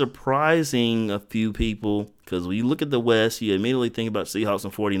may be surprising a few people, because when you look at the West, you immediately think about Seahawks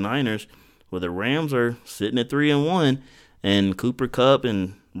and 49ers, where the Rams are sitting at 3-1, and Cooper Kupp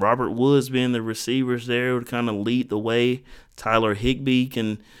and Robert Woods being the receivers there would kind of lead the way. Tyler Higbee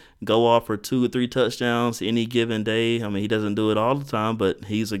can go off for 2 or 3 touchdowns any given day. I mean, he doesn't do it all the time, but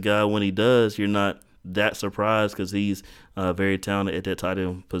he's a guy, when he does, you're not that surprised, because he's very talented at that tight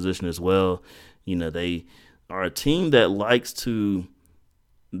end position as well. They are a team that likes to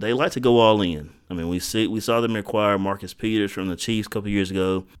go all in. I mean, we saw them acquire Marcus Peters from the Chiefs a couple years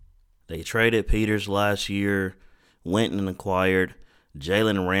ago. They traded Peters last year, went and acquired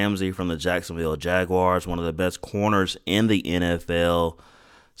Jalen Ramsey from the Jacksonville Jaguars, one of the best corners in the NFL.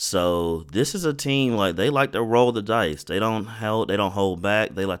 So this is a team, like, they like to roll the dice. They don't hold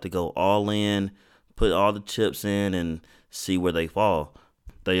back. They like to go all in, put all the chips in, and see where they fall.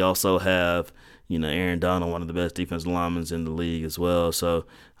 They also have, Aaron Donald, one of the best defensive linemen in the league as well. So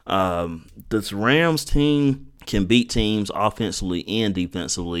this Rams team can beat teams offensively and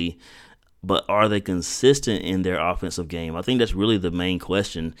defensively, but are they consistent in their offensive game? I think that's really the main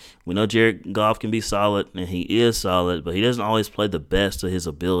question. We know Jared Goff can be solid, and he is solid, but he doesn't always play the best of his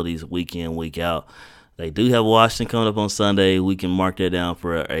abilities week in, week out. They do have Washington coming up on Sunday. We can mark that down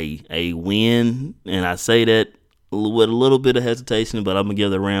for a win, and I say that with a little bit of hesitation, but I'm going to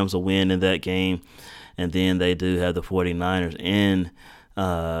give the Rams a win in that game. And then they do have the 49ers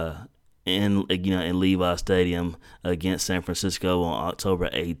in Levi Stadium against San Francisco on October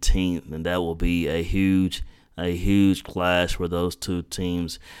 18th, and that will be a huge clash for those two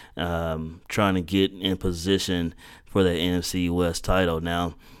teams trying to get in position for the NFC West title.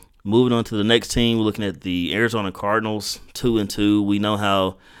 Now, moving on to the next team, we're looking at the Arizona Cardinals, 2-2. We know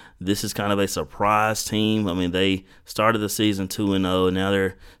how this is kind of a surprise team. I mean, they started the season 2-0, and now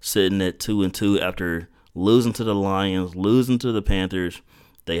they're sitting at 2-2 after losing to the Lions, losing to the Panthers.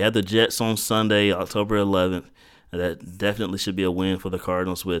 They had the Jets on Sunday, October 11th. That definitely should be a win for the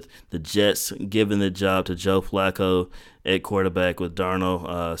Cardinals, with the Jets giving the job to Joe Flacco at quarterback, with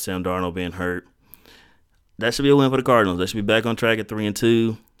Sam Darnold being hurt. That should be a win for the Cardinals. They should be back on track at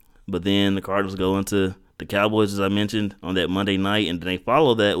 3-2. But then the Cardinals go into the Cowboys, as I mentioned, on that Monday night, and then they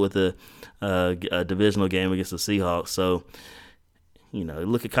follow that with a divisional game against the Seahawks. So,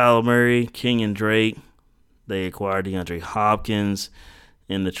 look at Kyler Murray, Kenyon Drake. They acquired DeAndre Hopkins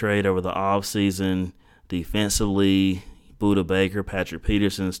in the trade over the offseason. Defensively, Budda Baker, Patrick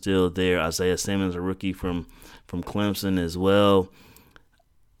Peterson still there. Isaiah Simmons, a rookie from Clemson as well.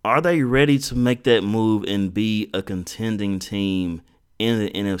 Are they ready to make that move and be a contending team in the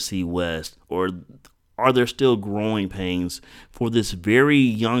NFC West? Or are there still growing pains for this very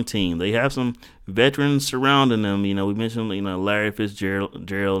young team? They have some veterans surrounding them. We mentioned, Larry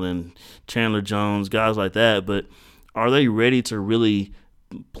Fitzgerald and Chandler Jones, guys like that. But are they ready to really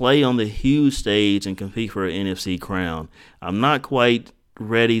play on the huge stage and compete for an NFC crown? I'm not quite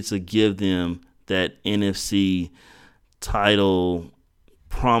ready to give them that NFC title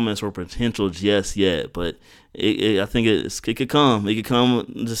promise or potential just yet, but I think it could come. It could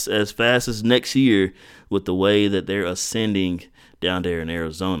come just as fast as next year with the way that they're ascending down there in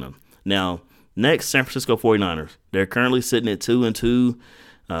Arizona. Now, Next, San Francisco 49ers. They're currently sitting at 2-2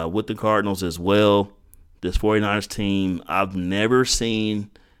 with the Cardinals as well. This 49ers team, I've never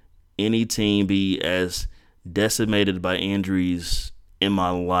seen any team be as decimated by injuries in my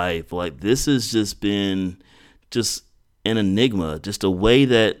life. Like, this has just been just an enigma, just a way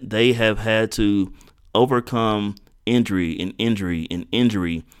that they have had to overcome injury and injury and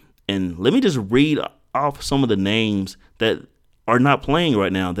injury. And let me just read off some of the names that are not playing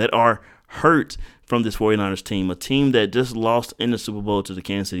right now, that are hurt from this 49ers team, a team that just lost in the Super Bowl to the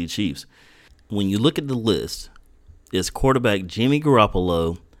Kansas City Chiefs. When you look at the list, it's quarterback Jimmy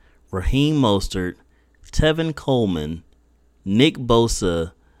Garoppolo, Raheem Mostert, Tevin Coleman, Nick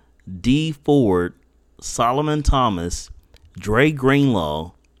Bosa, Dee Ford, Solomon Thomas, Dre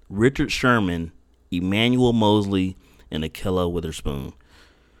Greenlaw, Richard Sherman, Emmanuel Mosley, and Ahkello Witherspoon.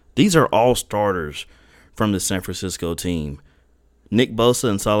 These are all starters from the San Francisco team. Nick Bosa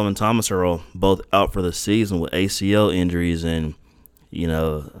and Solomon Thomas are all both out for the season with ACL injuries, and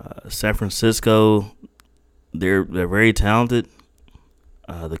San Francisco, they're very talented.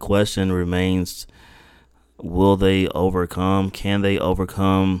 The question remains, will they overcome? Can they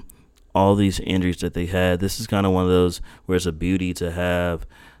overcome all these injuries that they had? This is kind of one of those where it's a beauty to have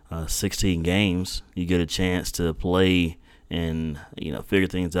 16 games. You get a chance to play and figure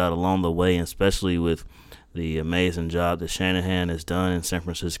things out along the way, and especially with the amazing job that Shanahan has done in San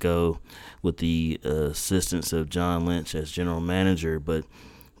Francisco with the assistance of John Lynch as general manager. But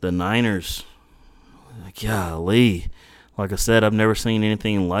the Niners, golly, like I said, I've never seen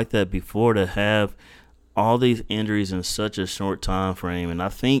anything like that before, to have all these injuries in such a short time frame. And I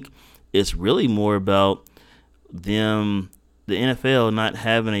think it's really more about them, the NFL, not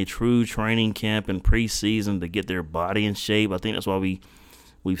having a true training camp and preseason to get their body in shape. I think that's why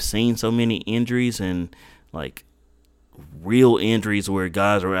we've seen so many injuries, and like real injuries where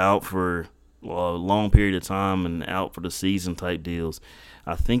guys are out for a long period of time and out for the season type deals.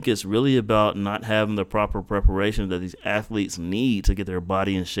 I think it's really about not having the proper preparation that these athletes need to get their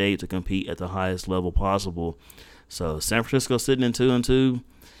body in shape to compete at the highest level possible. So San Francisco sitting in 2-2,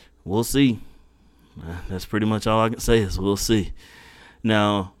 we'll see. That's pretty much all I can say is we'll see.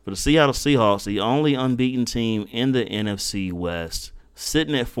 Now, for the Seattle Seahawks, the only unbeaten team in the NFC West,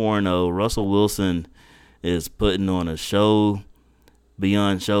 sitting at 4-0, Russell Wilson is putting on a show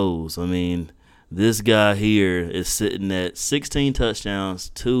beyond shows. I mean, this guy here is sitting at 16 touchdowns,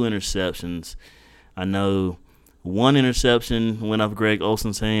 2 interceptions. I know one interception went off Greg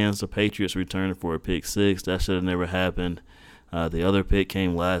Olsen's hands. The Patriots returned for a pick six. That should have never happened. The other pick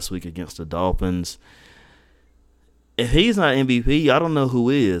came last week against the Dolphins. If he's not MVP, I don't know who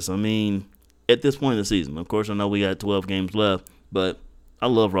is. I mean, at this point in the season, of course, I know we got 12 games left, but I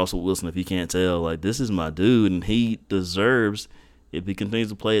love Russell Wilson, if you can't tell. Like, this is my dude, and he deserves, if he continues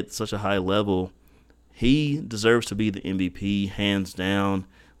to play at such a high level, he deserves to be the MVP, hands down,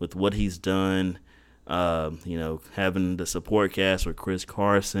 with what he's done. Having the support cast with Chris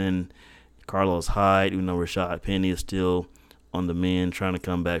Carson, Carlos Hyde, even though Rashad Penny is still on the mend, trying to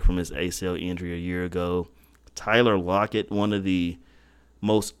come back from his ACL injury a year ago. Tyler Lockett, one of the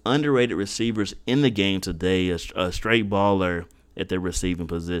most underrated receivers in the game today, a straight baller at their receiving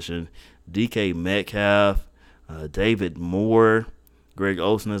position. DK Metcalf, David Moore, Greg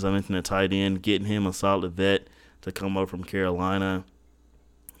Olsen, as I mentioned, at tight end, getting him a solid vet to come over from Carolina.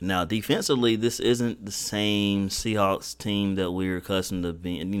 Now, defensively, this isn't the same Seahawks team that we're accustomed to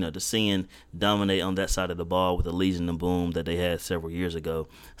being, to seeing dominate on that side of the ball with the Legion of Boom that they had several years ago.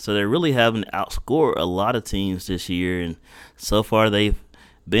 So they're really having to outscore a lot of teams this year, and so far they've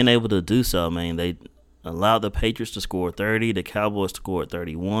been able to do so. I mean, they allowed the Patriots to score 30, the Cowboys scored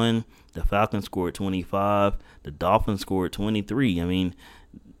 31, the Falcons scored 25, the Dolphins scored 23. I mean,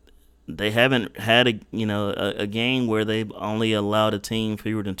 they haven't had a game where they've only allowed a team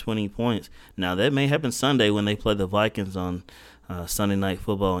fewer than 20 points. Now, that may happen Sunday when they play the Vikings on Sunday Night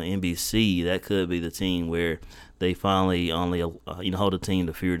Football on NBC. That could be the team where they finally only hold a team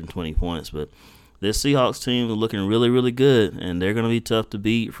to fewer than 20 points. But this Seahawks team is looking really, really good, and they're going to be tough to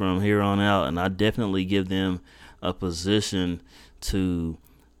beat from here on out. And I definitely give them a position to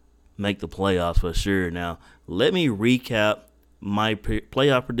make the playoffs for sure. Now, let me recap my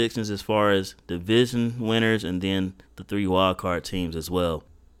playoff predictions as far as division winners and then the 3 wildcard teams as well.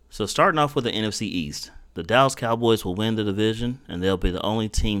 So starting off with the NFC East, the Dallas Cowboys will win the division, and they'll be the only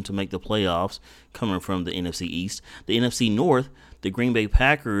team to make the playoffs coming from the NFC East. The NFC North, the Green Bay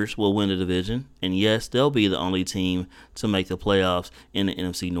Packers will win the division, and yes, they'll be the only team to make the playoffs in the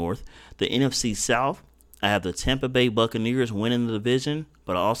NFC North. The NFC South, I have the Tampa Bay Buccaneers winning the division,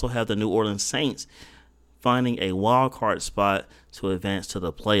 but I also have the New Orleans Saints finding a wild card spot to advance to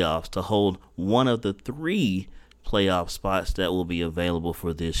the playoffs to hold one of the 3 playoff spots that will be available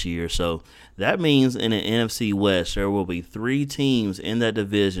for this year. So that means in the NFC West, there will be 3 teams in that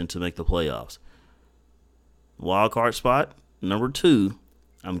division to make the playoffs. Wild card spot, number 2,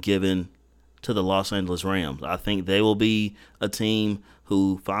 I'm giving to the Los Angeles Rams. I think they will be a team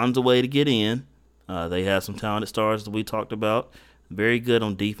who finds a way to get in. They have some talented stars that we talked about. Very good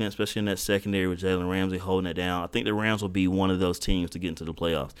on defense, especially in that secondary with Jalen Ramsey holding it down. I think the Rams will be one of those teams to get into the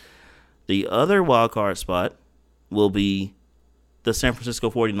playoffs. The other wild card spot will be the San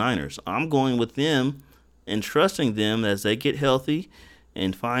Francisco 49ers. I'm going with them and trusting them as they get healthy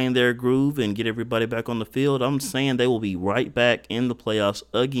and find their groove and get everybody back on the field. I'm saying they will be right back in the playoffs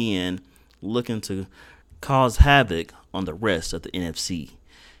again, looking to cause havoc on the rest of the NFC.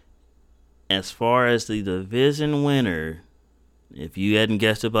 As far as the division winner, if you hadn't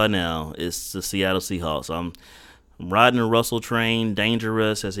guessed it by now, it's the Seattle Seahawks. I'm riding the Russell train,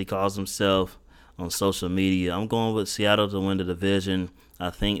 dangerous as he calls himself on social media. I'm going with Seattle to win the division. I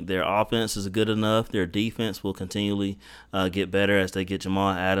think their offense is good enough. Their defense will continually get better as they get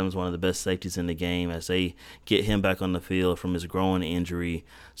Jamal Adams, one of the best safeties in the game, as they get him back on the field from his growing injury.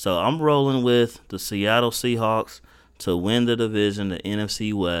 So I'm rolling with the Seattle Seahawks to win the division, the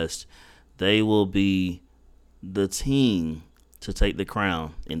NFC West. They will be the team to take the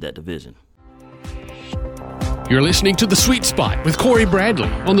crown in that division. You're listening to The Sweet Spot with Cory Bradley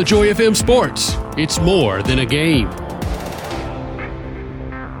on the Joy FM Sports. It's more than a game.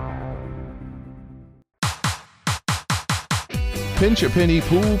 Pinch a Penny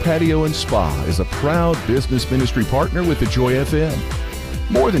Pool, Patio, and Spa is a proud business ministry partner with the Joy FM.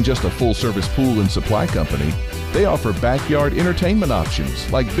 More than just a full-service pool and supply company, they offer backyard entertainment options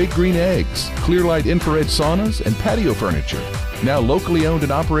like Big Green Eggs, Clearlight infrared saunas, and patio furniture. Now locally owned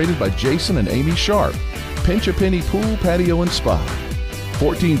and operated by Jason and Amy Sharp. Pinch a Penny Pool, Patio, and Spa.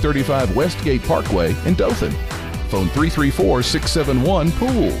 1435 Westgate Parkway in Dothan. Phone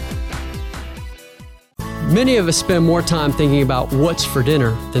 334-671-POOL. Many of us spend more time thinking about what's for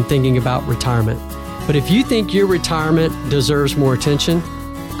dinner than thinking about retirement. But if you think your retirement deserves more attention,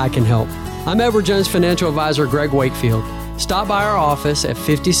 I can help. I'm Edward Jones Financial Advisor Greg Wakefield. Stop by our office at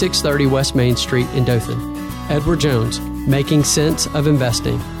 5630 West Main Street in Dothan. Edward Jones, making sense of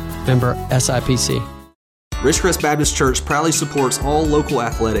investing. Member SIPC. Ridgecrest Baptist Church proudly supports all local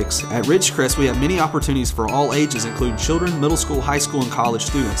athletics. At Ridgecrest, we have many opportunities for all ages, including children, middle school, high school, and college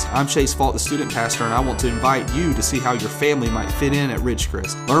students. I'm Chase Fault, the student pastor, and I want to invite you to see how your family might fit in at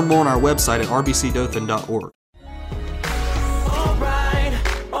Ridgecrest. Learn more on our website at rbcdothan.org. All right,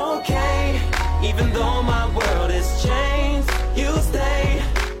 okay, even though my world has changed, you stay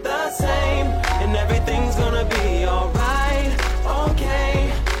the same, and everything's gonna be all right,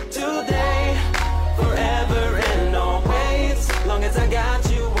 okay, today, forever and always, long as I got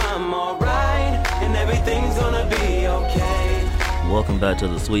you, I'm all right, and everything's gonna be okay. Welcome back to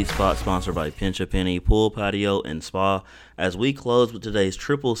the Sweet Spot, sponsored by Pinch a Penny Pool, Patio, and Spa. As we close with today's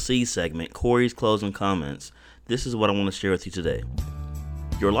Triple C segment, Cory's closing comments, this is what I want to share with you today.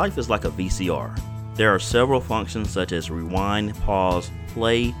 Your life is like a VCR. There are several functions such as rewind, pause,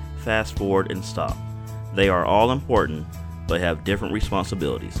 play, fast forward, and stop. They are all important, but have different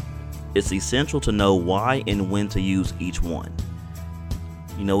responsibilities. It's essential to know why and when to use each one.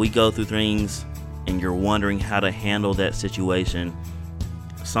 You know, we go through things and you're wondering how to handle that situation.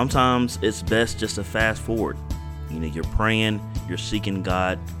 Sometimes it's best just to fast forward. You know, you're praying, you're seeking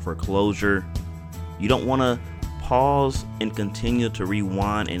God for closure. You don't want to pause and continue to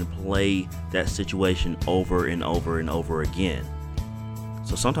rewind and play that situation over and over and over again.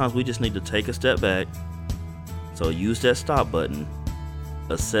 So sometimes we just need to take a step back. So use that stop button,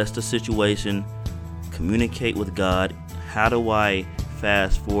 assess the situation, communicate with God. How do I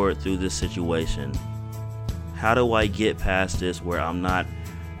fast forward through this situation? How do I get past this where I'm not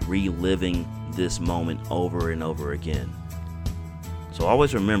reliving this moment over and over again? So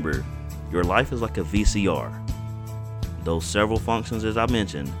always remember, your life is like a VCR. Those several functions as I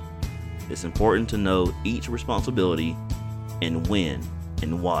mentioned, it's important to know each responsibility and when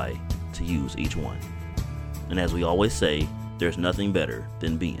and why to use each one. And as we always say, there's nothing better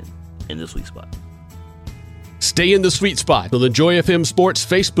than being in the sweet spot. Stay in the sweet spot on the Joy FM Sports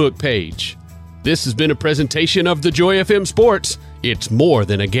Facebook page. This has been a presentation of the Joy FM Sports. It's more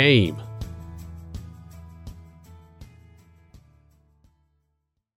than a game.